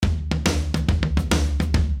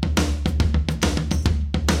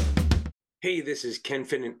Hey, this is Ken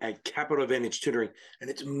Finnan at Capital Advantage Tutoring, and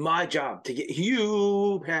it's my job to get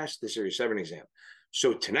you past the Series 7 exam.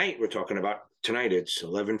 So tonight we're talking about, tonight it's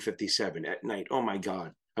 11:57 at night. Oh my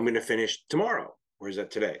God, I'm going to finish tomorrow. Or is that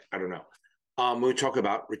today? I don't know. We'll talk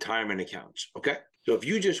about retirement accounts, okay? So if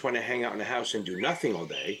you just want to hang out in the house and do nothing all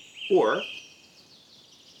day, or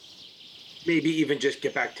maybe even just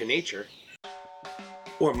get back to nature,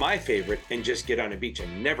 or my favorite, and just get on a beach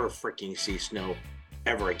and never freaking see snow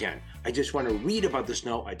ever again. I just want to read about the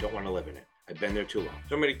snow. I don't want to live in it. I've been there too long.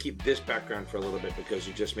 So I'm going to keep this background for a little bit because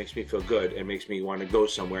it just makes me feel good and makes me want to go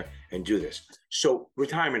somewhere and do this. So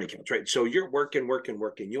retirement accounts, right? So you're working.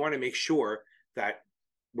 You want to make sure that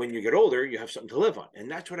when you get older, you have something to live on. And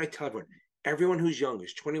that's what I tell everyone. Everyone who's young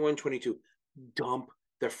is 21, 22, dump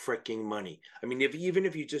the freaking money. I mean, even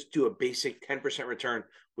if you just do a basic 10% return,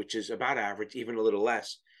 which is about average, even a little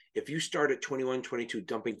less, if you start at 21, 22,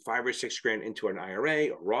 dumping 5 or 6 grand into an IRA,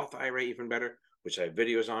 a Roth IRA, even better, which I have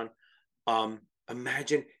videos on,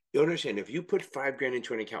 imagine, you understand, if you put 5 grand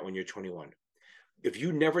into an account when you're 21, if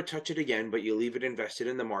you never touch it again, but you leave it invested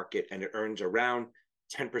in the market and it earns around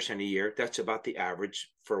 10% a year, that's about the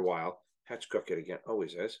average for a while. That's crooked again.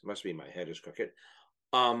 Always is. Must be my head is crooked.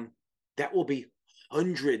 That will be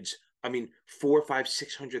hundreds. I mean, four, five,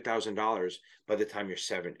 $600,000 by the time you're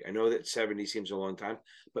 70. I know that 70 seems a long time,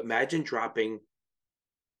 but imagine dropping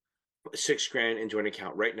 6 grand into an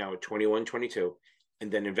account right now at 21, 22,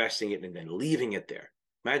 and then investing it and then leaving it there.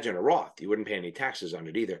 Imagine a Roth. You wouldn't pay any taxes on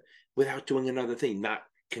it either without doing another thing, not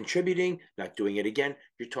contributing, not doing it again.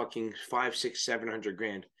 You're talking 5, 6, 700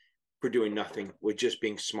 grand for doing nothing with just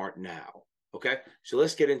being smart now. Okay. So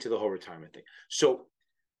let's get into the whole retirement thing. So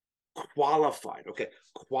qualified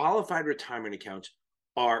retirement accounts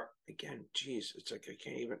are, again, geez, it's like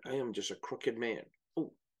I am just a crooked man.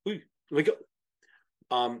 Oh, let me go.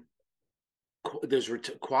 There's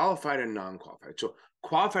qualified and non-qualified. So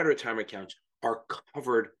qualified retirement accounts are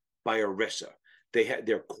covered by ERISA. They had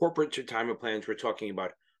their corporate retirement plans. We're talking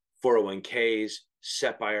about 401ks,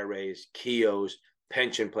 SEP IRAs, KIOs,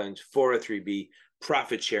 pension plans, 403b,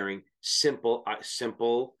 profit sharing, simple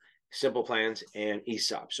plans, and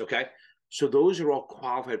ESOPs. Okay, so those are all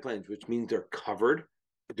qualified plans, which means they're covered.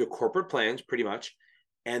 They're corporate plans, pretty much,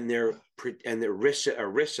 and the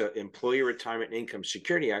ERISA Employee Retirement Income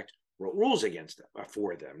Security Act rules against them,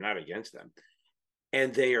 for them, not against them.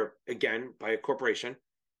 And they are, again, by a corporation,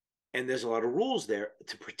 and there's a lot of rules there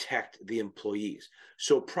to protect the employees.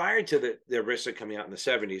 So prior to the ERISA coming out in the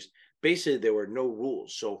 70s, basically there were no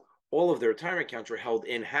rules. So all of the retirement accounts were held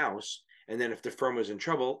in-house. And then if the firm was in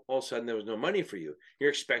trouble, all of a sudden there was no money for you. You're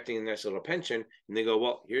expecting a nice little pension, and they go,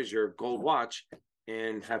 well, here's your gold watch,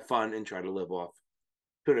 and have fun and try to live off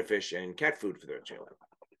tuna fish and cat food for the rest of your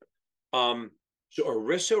life. So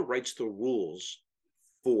ERISA writes the rules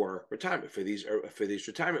for retirement, for these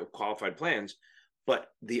retirement qualified plans,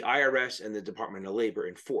 but the IRS and the Department of Labor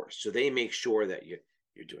enforce. So they make sure that you're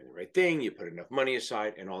doing the right thing, you put enough money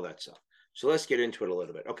aside, and all that stuff. So let's get into it a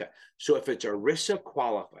little bit. Okay, so if it's ERISA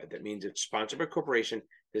qualified, that means it's sponsored by a corporation.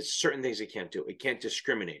 There's certain things it can't do. It can't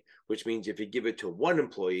discriminate, which means if you give it to one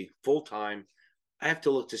employee full time, I have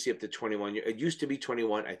to look to see if the 21. It used to be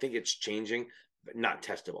 21. I think it's changing, but not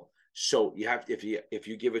testable. So you have to, if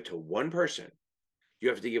you give it to one person, you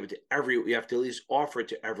have to give it to you have to at least offer it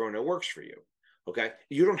to everyone that works for you. Okay.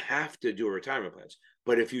 You don't have to do a retirement plans,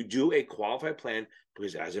 but if you do a qualified plan,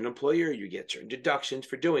 because as an employer, you get certain deductions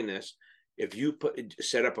for doing this. If you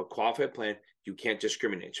set up a qualified plan, you can't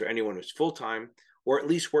discriminate. So anyone who's full-time or at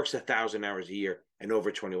least works 1,000 hours a year and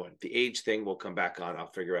over 21, the age thing will come back on. I'll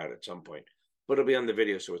figure out at some point, but it'll be on the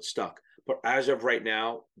video. So it's stuck. But as of right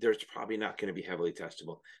now, there's probably not going to be heavily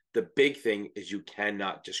testable. The big thing is you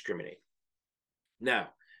cannot discriminate. Now,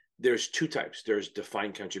 there's two types. There's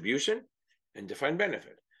defined contribution and defined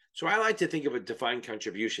benefit. So I like to think of a defined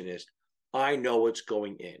contribution as I know what's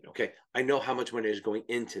going in. Okay. I know how much money is going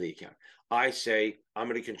into the account. I say I'm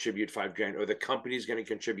going to contribute 5 grand, or the company's going to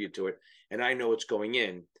contribute to it, and I know it's going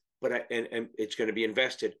in, but and it's going to be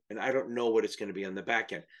invested, and I don't know what it's going to be on the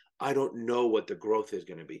back end. I don't know what the growth is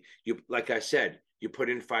going to be. Like I said, you put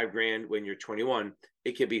in 5 grand when you're 21,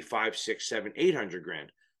 it could be 5, 6, 7, 800 grand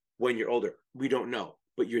when you're older. We don't know,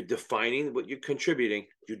 but you're defining what you're contributing.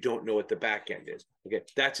 You don't know what the back end is. Okay,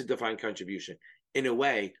 that's a defined contribution. In a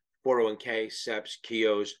way, 401k, SEPs,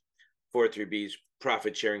 KIOs, 403bs,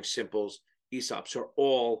 profit sharing, simples, ESOPs are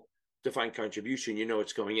all defined contribution. You know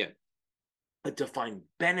it's going in. A defined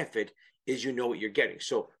benefit is you know what you're getting.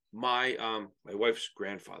 So my wife's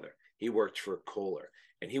grandfather, he worked for Kohler,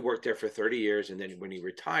 and he worked there for 30 years. And then when he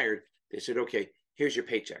retired, they said, okay, here's your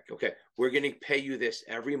paycheck. Okay, we're going to pay you this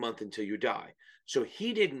every month until you die. So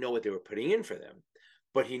he didn't know what they were putting in for them,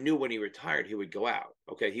 but he knew when he retired, he would go out.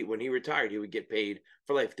 Okay, when he retired, he would get paid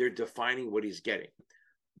for life. They're defining what he's getting.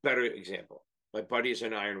 Better example. My buddy is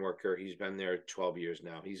an iron worker. He's been there 12 years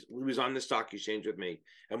now. He was on the stock exchange with me,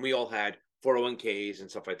 and we all had 401ks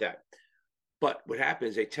and stuff like that. But what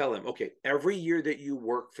happens, they tell him, okay, every year that you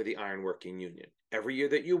work for the ironworking union, every year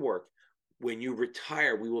that you work, when you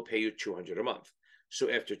retire, we will pay you $200 a month. So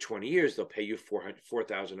after 20 years, they'll pay you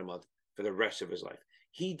 $4,000 a month for the rest of his life.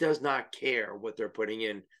 He does not care what they're putting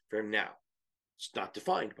in for him now. It's not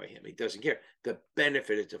defined by him. He doesn't care. The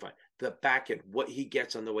benefit is defined. The back end, what he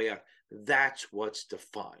gets on the way out, that's what's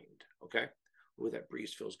defined. Okay. Oh, that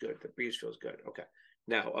breeze feels good. The breeze feels good. Okay.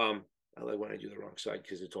 Now, I like when I do the wrong side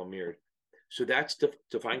because it's all mirrored. So that's the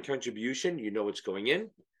defined contribution. You know what's going in.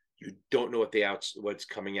 You don't know what's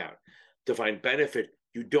coming out. Defined benefit.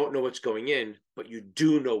 You don't know what's going in, but you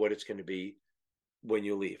do know what it's going to be when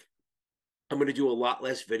you leave. I'm going to do a lot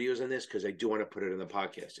less videos on this because I do want to put it in the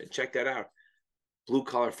podcast. And check that out. Blue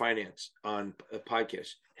Collar Finance on a podcast.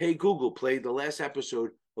 Hey, Google, play the last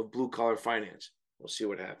episode of Blue Collar Finance. We'll see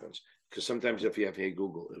what happens. Because sometimes if you have Hey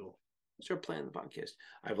Google, it'll start playing the podcast.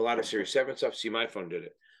 I have a lot of Series 7 stuff. See, my phone did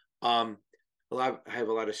it. I have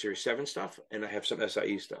a lot of Series 7 stuff, and I have some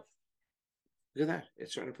SIE stuff. Look at that.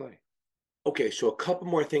 It's starting to play. Okay, so a couple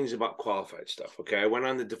more things about qualified stuff. Okay, I went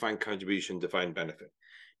on the defined contribution, defined benefit.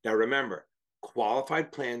 Now, remember,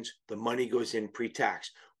 qualified plans, the money goes in pre-tax,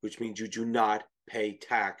 which means you do not pay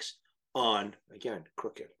tax on, again,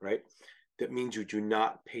 crooked, right? That means you do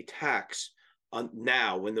not pay tax on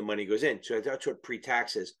now when the money goes in. So that's what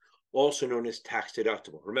pre-tax is, also known as tax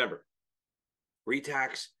deductible. Remember,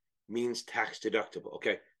 pre-tax means tax deductible.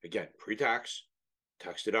 Okay, again, pre-tax,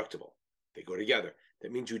 tax deductible. They go together.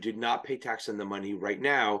 That means you did not pay tax on the money right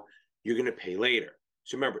now. You're going to pay later.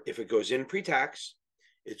 So remember, if it goes in pre-tax,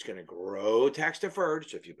 it's going to grow tax deferred.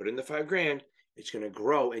 So if you put in the $5,000, it's going to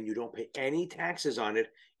grow and you don't pay any taxes on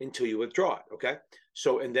it until you withdraw it. Okay.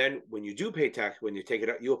 So, and then when you do pay tax, when you take it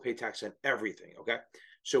out, you'll pay tax on everything. Okay.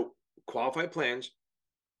 So qualified plans,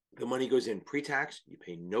 the money goes in pre-tax, you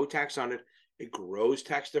pay no tax on it. It grows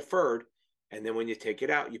tax deferred. And then when you take it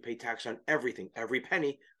out, you pay tax on everything, every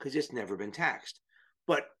penny, because it's never been taxed.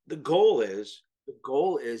 But the goal is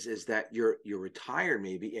that you're retired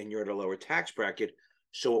maybe and you're at a lower tax bracket,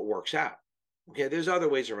 so it works out. Okay, there's other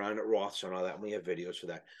ways around it, Roths and all that. And we have videos for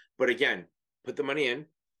that. But again, put the money in,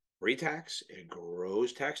 pre-tax, it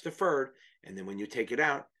grows tax deferred, and then when you take it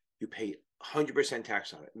out, you pay 100%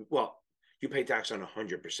 tax on it. Well, you pay tax on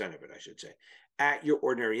 100% of it, I should say, at your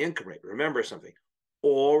ordinary income rate. Remember something.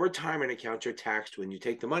 All retirement accounts are taxed when you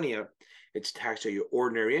take the money out. It's taxed at your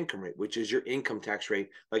ordinary income rate, which is your income tax rate.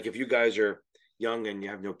 Like if you guys are young and you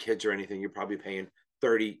have no kids or anything, you're probably paying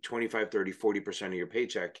 30, 25, 30, 40% of your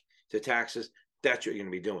paycheck to taxes. That's what you're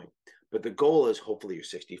going to be doing. But the goal is hopefully you're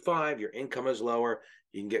 65, your income is lower.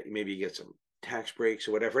 You can maybe get some tax breaks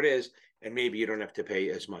or whatever it is, and maybe you don't have to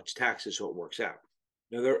pay as much taxes, so it works out.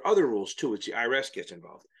 Now, there are other rules too, which the IRS gets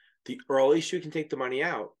involved. The earliest you can take the money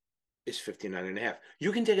out is 59 and a half.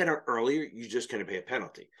 You can take it out earlier, you're just going to pay a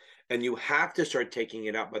penalty. And you have to start taking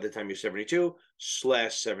it out by the time you're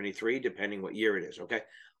 72/73, depending what year it is, okay?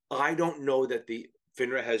 I don't know that the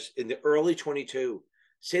FINRA has, in the early 22,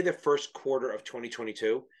 say the first quarter of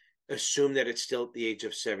 2022, assume that it's still at the age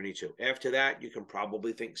of 72. After that, you can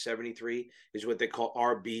probably think 73 is what they call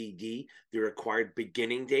RBD, the required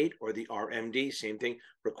beginning date, or the RMD, same thing,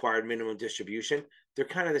 required minimum distribution. They're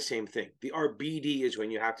kind of the same thing. The RBD is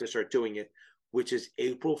when you have to start doing it, which is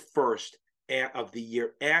April 1st of the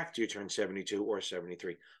year after you turn 72 or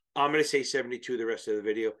 73. I'm going to say 72 the rest of the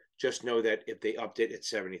video. Just know that if they upped it, it's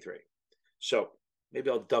 73. So maybe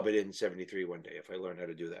I'll dub it in 73 one day if I learn how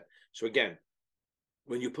to do that. So again,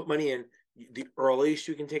 when you put money in, the earliest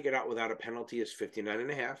you can take it out without a penalty is 59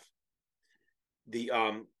 and a half.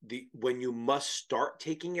 When you must start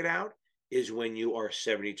taking it out is when you are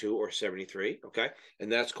 72 or 73, okay?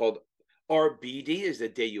 And that's called RBD is the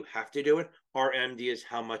day you have to do it. RMD is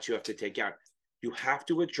how much you have to take out. You have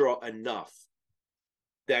to withdraw enough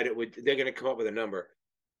that they're going to come up with a number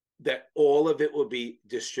that all of it will be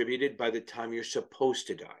distributed by the time you're supposed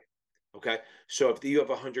to die. Okay. So if you have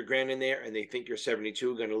 100 grand in there and they think you're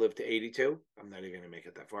 72, going to live to 82, I'm not even going to make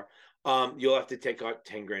it that far. You'll have to take out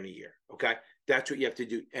 10 grand a year. Okay. That's what you have to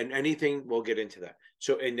do. And anything, we'll get into that.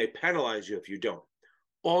 So, and they penalize you if you don't.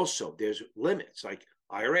 Also, there's limits like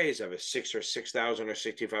IRAs have a 6 or 6,000 or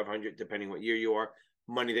 6,500, depending what year you are,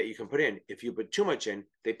 money that you can put in. If you put too much in,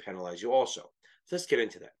 they penalize you also. So let's get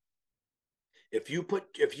into that. If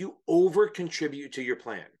you over contribute to your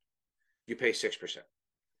plan, you pay 6%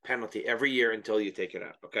 penalty every year until you take it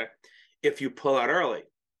out. Okay. If you pull out early,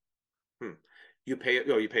 you pay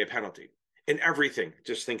a penalty in everything.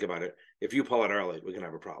 Just think about it. If you pull out early, we're gonna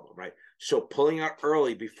have a problem, right? So pulling out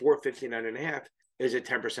early before 59 and a half is a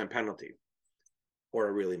 10% penalty, or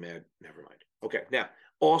a really mad, never mind. Okay. Now,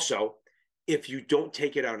 also, if you don't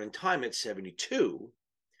take it out in time at 72,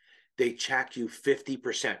 they check you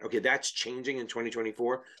 50%. Okay, that's changing in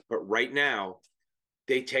 2024, but right now,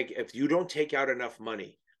 if you don't take out enough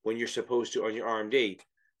money when you're supposed to on your RMD,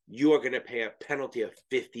 you are going to pay a penalty of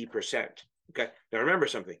 50%. Okay. Now remember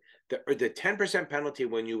something. The 10% penalty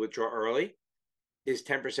when you withdraw early is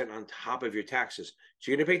 10% on top of your taxes.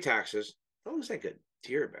 So you're going to pay taxes. That looks like a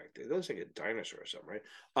deer back there. That looks like a dinosaur or something,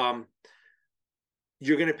 right?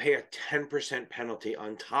 You're going to pay a 10% penalty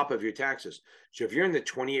on top of your taxes. So if you're in the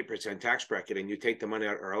 28% tax bracket and you take the money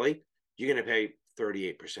out early, you're going to pay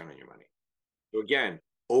 38% on your money. So again,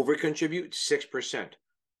 over contribute 6%,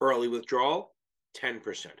 early withdrawal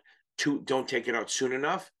 10%. Don't take it out soon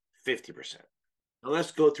enough 50%. Now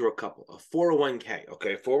let's go through a couple. A 401k,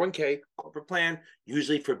 okay, 401k corporate plan,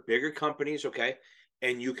 usually for bigger companies, okay,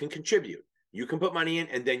 and you can contribute. You can put money in,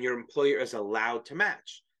 and then your employer is allowed to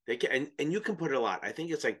match. They can, and you can put a lot. I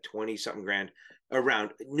think it's like 20 something grand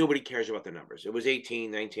around. Nobody cares about the numbers. It was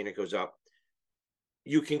 18, 19, it goes up.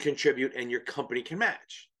 You can contribute and your company can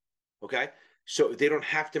match. Okay. So they don't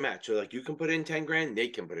have to match. So like you can put in 10 grand, they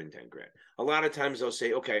can put in 10 grand. A lot of times they'll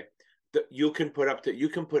say, okay, you can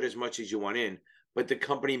put as much as you want in, but the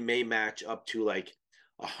company may match up to like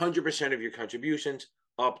 100% of your contributions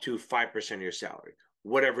up to 5% of your salary.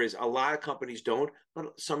 Whatever it is. A lot of companies don't,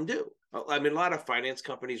 but some do. I mean, a lot of finance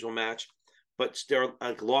companies will match, but they're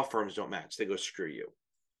like law firms don't match. They go, screw you.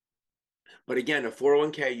 But again, a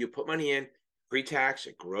 401k, you put money in, pre-tax,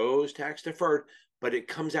 it grows tax deferred, but it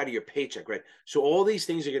comes out of your paycheck, right? So all these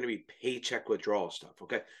things are going to be paycheck withdrawal stuff,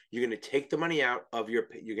 okay? You're going to take the money out of you're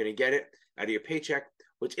going to get it out of your paycheck.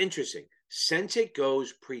 What's interesting, since it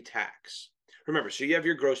goes pre-tax, remember, so you have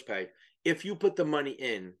your gross pay. If you put the money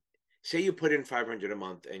in, say you put in $500 a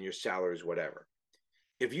month and your salary is whatever.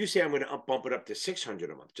 If you say I'm going to bump it up to $600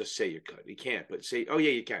 a month, just say you could. You can't, but say, oh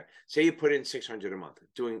yeah, you can. Say you put in $600 a month.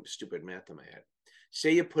 Doing stupid math in my head.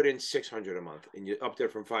 Say you put in $600 a month and you're up there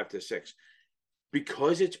from 5 to 6.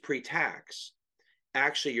 Because it's pre-tax,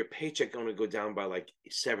 actually your paycheck going to go down by like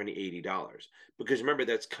 $70, $80. Because remember,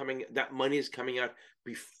 that money is coming out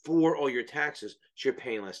before all your taxes, so you're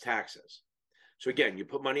paying less taxes. So again, you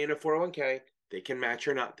put money in a 401k, they can match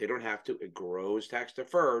or not. They don't have to. It grows tax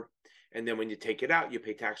deferred. And then when you take it out, you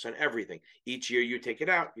pay tax on everything. Each year you take it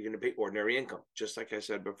out, you're going to pay ordinary income, just like I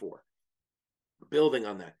said before. Building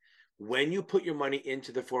on that, when you put your money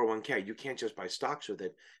into the 401k, you can't just buy stocks with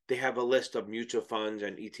it. They have a list of mutual funds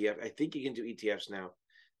and ETF. I think you can do ETFs now,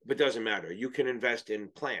 but it doesn't matter. You can invest in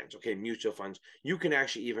plans, okay, mutual funds. You can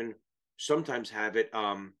actually even sometimes have it,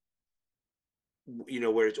 where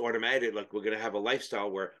it's automated, like we're going to have a lifestyle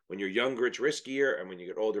where when you're younger, it's riskier. And when you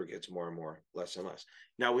get older, it gets more and more, less and less.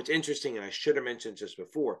 Now, what's interesting, and I should have mentioned this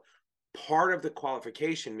before, part of the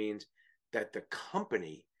qualification means that the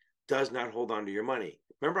company does not hold on to your money.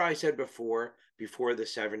 Remember I said before the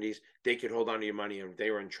 70s, they could hold on to your money and if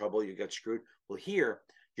they were in trouble, you got screwed. Well, here,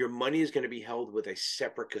 your money is going to be held with a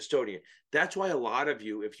separate custodian. That's why a lot of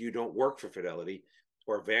you, if you don't work for Fidelity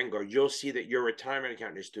or Vanguard, you'll see that your retirement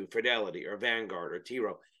account is through Fidelity or Vanguard or T.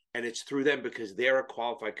 Rowe, and it's through them because they're a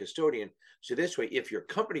qualified custodian. So this way, if your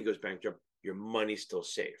company goes bankrupt, your money's still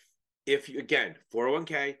safe. If you, again,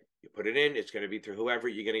 401k, you put it in, it's going to be through whoever.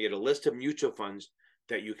 You're going to get a list of mutual funds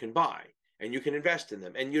that you can buy and you can invest in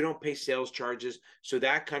them and you don't pay sales charges. So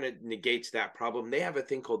that kind of negates that problem. They have a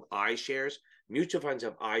thing called iShares. Mutual funds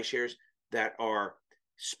have iShares that are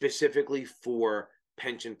specifically for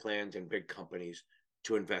pension plans and big companies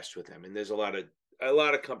to invest with them. And there's a lot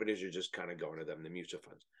of companies are just kind of going to them, the mutual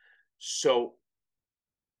funds. So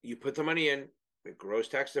you put the money in, it grows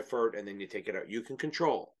tax deferred, and then you take it out. You can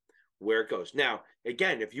control where it goes. Now,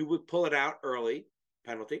 again, if you would pull it out early,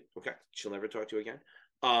 penalty, okay, she'll never talk to you again.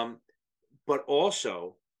 But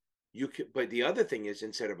also, but the other thing is,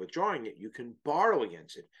 instead of withdrawing it, you can borrow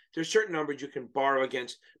against it. There's certain numbers you can borrow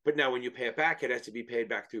against, but now when you pay it back, it has to be paid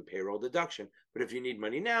back through payroll deduction. But if you need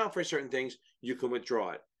money now for certain things, you can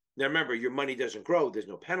withdraw it. Now, remember, your money doesn't grow. There's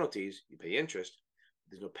no penalties. You pay interest.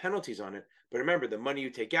 There's no penalties on it. But remember, the money you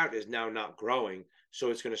take out is now not growing, so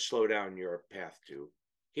it's going to slow down your path to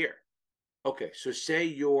here. Okay, so say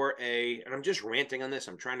you're and I'm just ranting on this.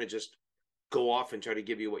 I'm trying to just go off and try to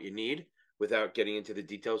give you what you need without getting into the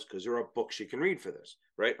details, because there are books you can read for this,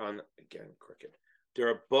 right? Again, cricket. There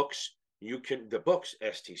are books the books,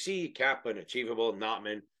 STC, Kaplan, Achievable,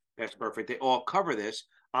 Notman, That's perfect. They all cover this.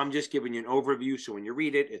 I'm just giving you an overview. So when you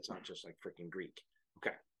read it, it's not just like freaking Greek.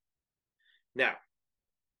 Okay. Now,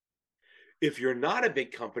 if you're not a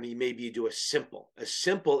big company, maybe you do a simple. A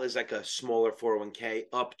simple is like a smaller 401k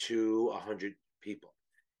up to 100 people.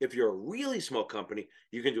 If you're a really small company,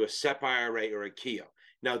 you can do a SEP IRA or a KEO.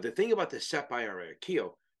 Now, the thing about the SEP IRA or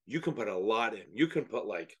KEO, you can put a lot in. You can put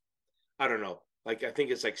like, I don't know, like I think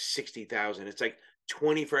it's like 60,000. It's like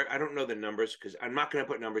 20 for, I don't know the numbers because I'm not going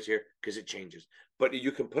to put numbers here because it changes. But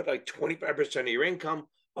you can put like 25% of your income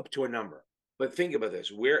up to a number. But think about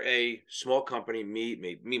this. We're a small company,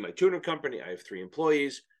 my tutor company, I have 3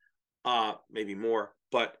 employees, maybe more.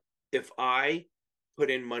 But if I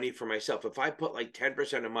put in money for myself, if I put like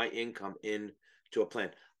 10% of my income into a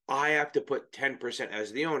plan, I have to put 10%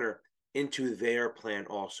 as the owner into their plan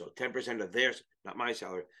also. 10% of theirs, not my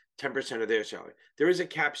salary, 10% of their salary. There is a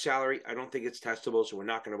cap salary. I don't think it's testable, so we're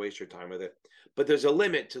not going to waste your time with it. But there's a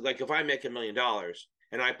limit to, like, if I make $1 million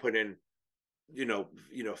and I put in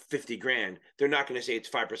 50 grand, they're not going to say it's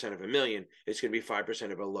 5% of $1 million. It's going to be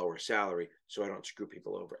 5% of a lower salary. So I don't screw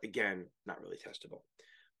people over. Again, not really testable,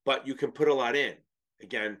 but you can put a lot in.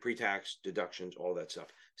 Again, pre-tax deductions, all that stuff.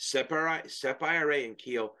 SEP IRA and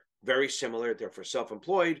KEO, very similar. They're for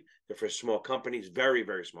self-employed. They're for small companies, very,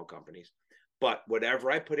 very small companies. But whatever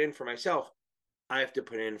I put in for myself, I have to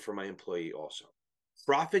put in for my employee also.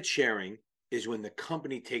 Profit sharing is when the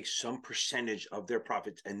company takes some percentage of their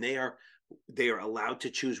profits, and they are allowed to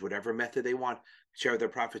choose whatever method they want, share their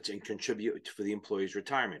profits, and contribute for the employee's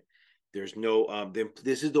retirement. There's no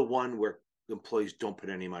this is the one where employees don't put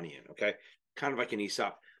any money in. Okay, kind of like an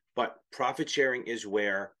ESOP, but profit sharing is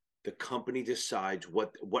where the company decides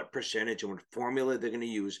what percentage and what formula they're going to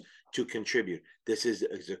use to contribute. This is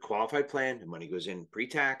a qualified plan. The money goes in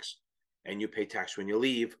pre-tax, and you pay tax when you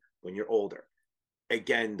leave when you're older.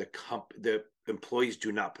 Again, the employees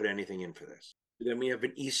do not put anything in for this. Then we have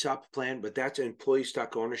an ESOP plan, but that's an employee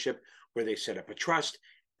stock ownership where they set up a trust,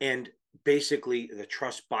 and basically the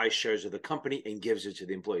trust buys shares of the company and gives it to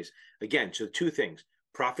the employees. Again, so 2 things.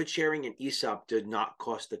 Profit sharing and ESOP did not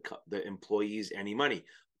cost the employees any money.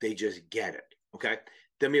 They just get it, okay?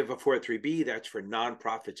 Then we have a 403B. That's for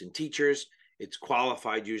nonprofits and teachers. It's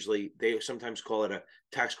qualified usually. They sometimes call it a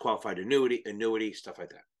tax-qualified annuity, stuff like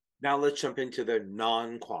that. Now let's jump into the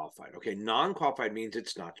non-qualified. Okay, non-qualified means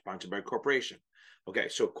it's not sponsored by a corporation. Okay,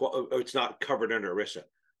 so it's not covered under ERISA.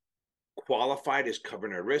 Qualified is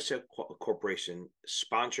covered under ERISA. Corporation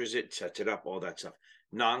sponsors it, sets it up, all that stuff.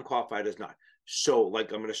 Non-qualified is not. So,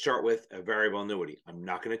 like, I'm going to start with a variable annuity. I'm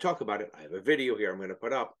not going to talk about it. I have a video here I'm going to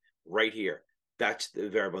put up right here. That's the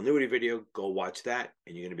variable annuity video. Go watch that,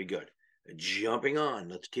 and you're going to be good. Jumping on,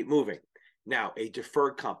 let's keep moving. Now, a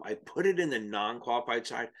deferred comp. I put it in the non-qualified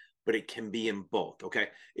side, but it can be in both. Okay,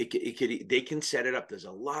 they can set it up. There's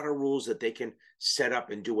a lot of rules that they can set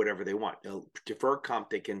up and do whatever they want. Now, deferred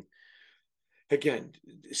comp, they can, again,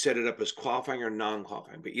 set it up as qualifying or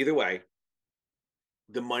non-qualifying. But either way,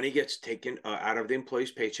 the money gets taken out of the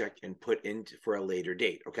employee's paycheck and put in for a later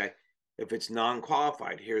date. Okay, if it's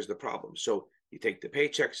non-qualified, here's the problem. So you take the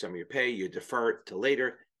paycheck, some of your pay, you defer it to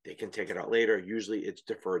later. They can take it out later. Usually it's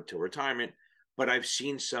deferred to retirement. But I've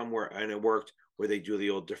seen somewhere, and it worked, where they do the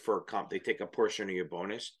old deferred comp. They take a portion of your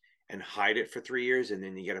bonus and hide it for 3 years, and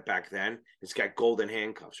then you get it back then. It's got golden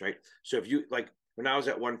handcuffs, right? So if you, like, when I was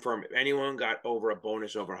at one firm, if anyone got over a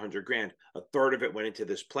bonus over 100 grand, a third of it went into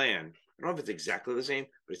this plan. I don't know if it's exactly the same,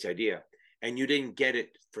 but it's the idea. And you didn't get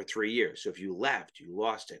it for 3 years. So if you left, you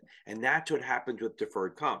lost it. And that's what happens with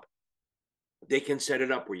deferred comp. They can set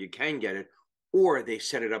it up where you can get it, or they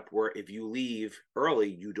set it up where if you leave early,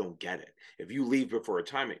 you don't get it. If you leave before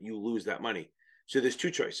retirement, you lose that money. So there's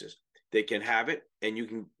 2 choices. They can have it, and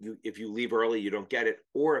if you leave early, you don't get it.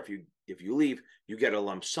 Or if you leave, you get a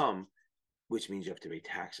lump sum, which means you have to pay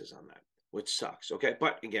taxes on that, which sucks. Okay,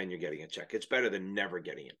 but again, you're getting a check. It's better than never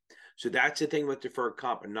getting it. So that's the thing with deferred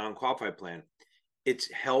comp and non-qualified plan.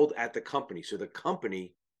 It's held at the company. So the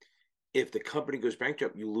company, if the company goes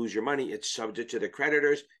bankrupt, you lose your money. It's subject to the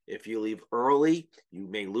creditors. If you leave early, you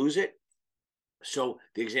may lose it. So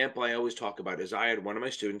the example I always talk about is I had one of my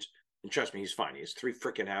students, and trust me, he's fine. He has 3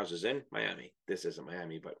 freaking houses in Miami. This isn't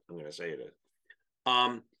Miami, but I'm going to say it is.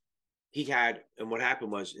 And what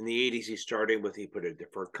happened was in the 80s, he put a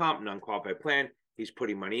deferred comp, non-qualified plan. He's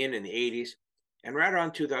putting money in the 80s. And right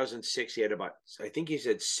around 2006, he had about, I think he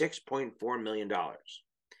said $6.4 million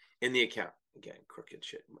in the account. Again, crooked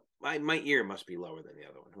shit. My ear must be lower than the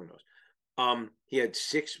other one. Who knows? He had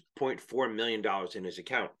 $6.4 million in his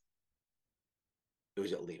account. It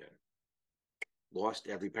was at Lehman. lost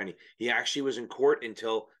every penny. He actually was in court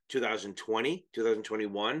until 2020,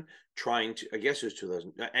 2021, trying to, I guess it was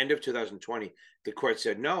 2000, end of 2020. The court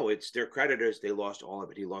said, no, it's their creditors. They lost all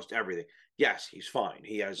of it. He lost everything. Yes, he's fine.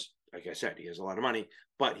 He has, like I said, he has a lot of money,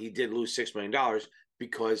 but he did lose $6 million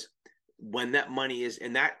because when that money is,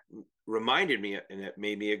 and that reminded me, and it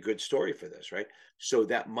made me a good story for this, right? So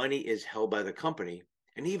that money is held by the company.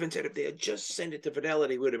 And he even said if they had just sent it to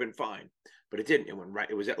Fidelity, it would have been fine. But it didn't. It went right.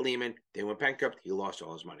 It was at Lehman. They went bankrupt. He lost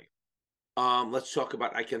all his money. Let's talk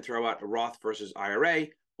about, I can throw out a Roth versus IRA.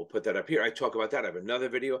 We'll put that up here. I talk about that. I have another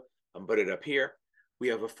video. I'll put it up here. We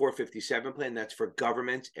have a 457 plan. That's for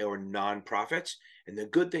governments or nonprofits. And the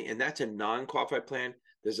good thing, and that's a non-qualified plan.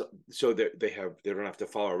 So they don't have to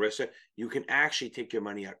follow ERISA. You can actually take your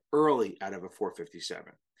money out early out of a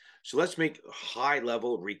 457. So let's make a high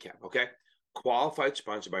level recap. Okay. Qualified,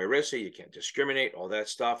 sponsored by ERISA. You can't discriminate, all that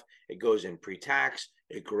stuff. It goes in pre-tax.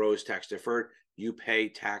 It grows tax deferred. You pay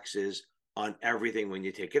taxes on everything when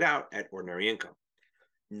you take it out at ordinary income.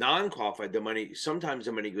 Non-qualified, sometimes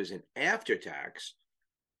the money goes in after tax,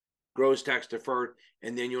 grows tax deferred,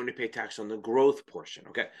 and then you only pay tax on the growth portion.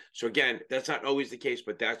 Okay. So again, that's not always the case,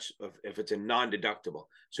 but that's if it's a non-deductible.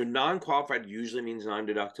 So non-qualified usually means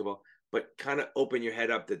non-deductible, but kind of open your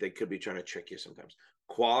head up that they could be trying to trick you sometimes.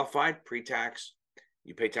 Qualified, pre-tax,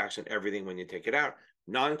 you pay tax on everything when you take it out.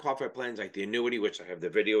 Non-qualified plans like the annuity, which I have the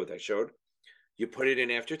video that I showed, you put it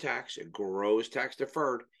in after tax, it grows tax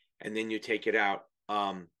deferred, and then you take it out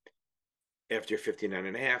after 59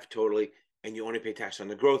 and a half totally, and you only pay tax on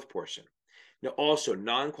the growth portion. Now, also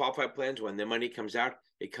non-qualified plans, when the money comes out,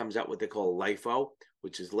 it comes out what they call LIFO,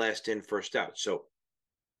 which is last in, first out. So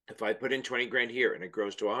if I put in 20 grand here and it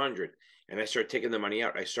grows to 100 and I start taking the money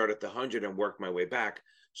out, I start at the 100 and work my way back.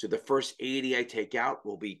 So the first 80 I take out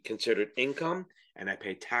will be considered income and I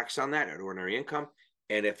pay tax on that at ordinary income.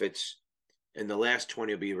 And if it's in the last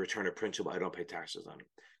 20 will be a return of principal, I don't pay taxes on it.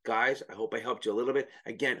 Guys, I hope I helped you a little bit.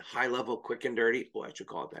 Again, high level, quick and dirty. Oh, I should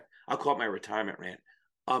call it that. I'll call it my retirement rant.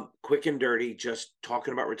 Quick and dirty, just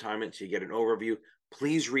talking about retirement so you get an overview.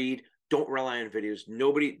 Please read. Don't rely on videos.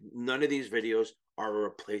 None of these videos are a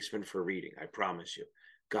replacement for reading. I promise you.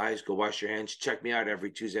 Guys, go wash your hands. Check me out every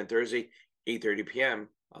Tuesday and Thursday, 8:30 p.m.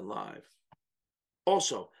 on live.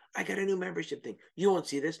 Also, I got a new membership thing. You won't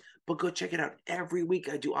see this, but go check it out. Every week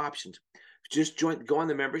I do options. Just go on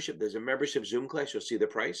the membership. There's a membership Zoom class. You'll see the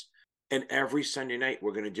price. And every Sunday night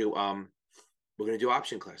we're gonna do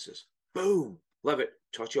option classes. Boom. Love it.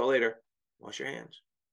 Talk to you all later. Wash your hands.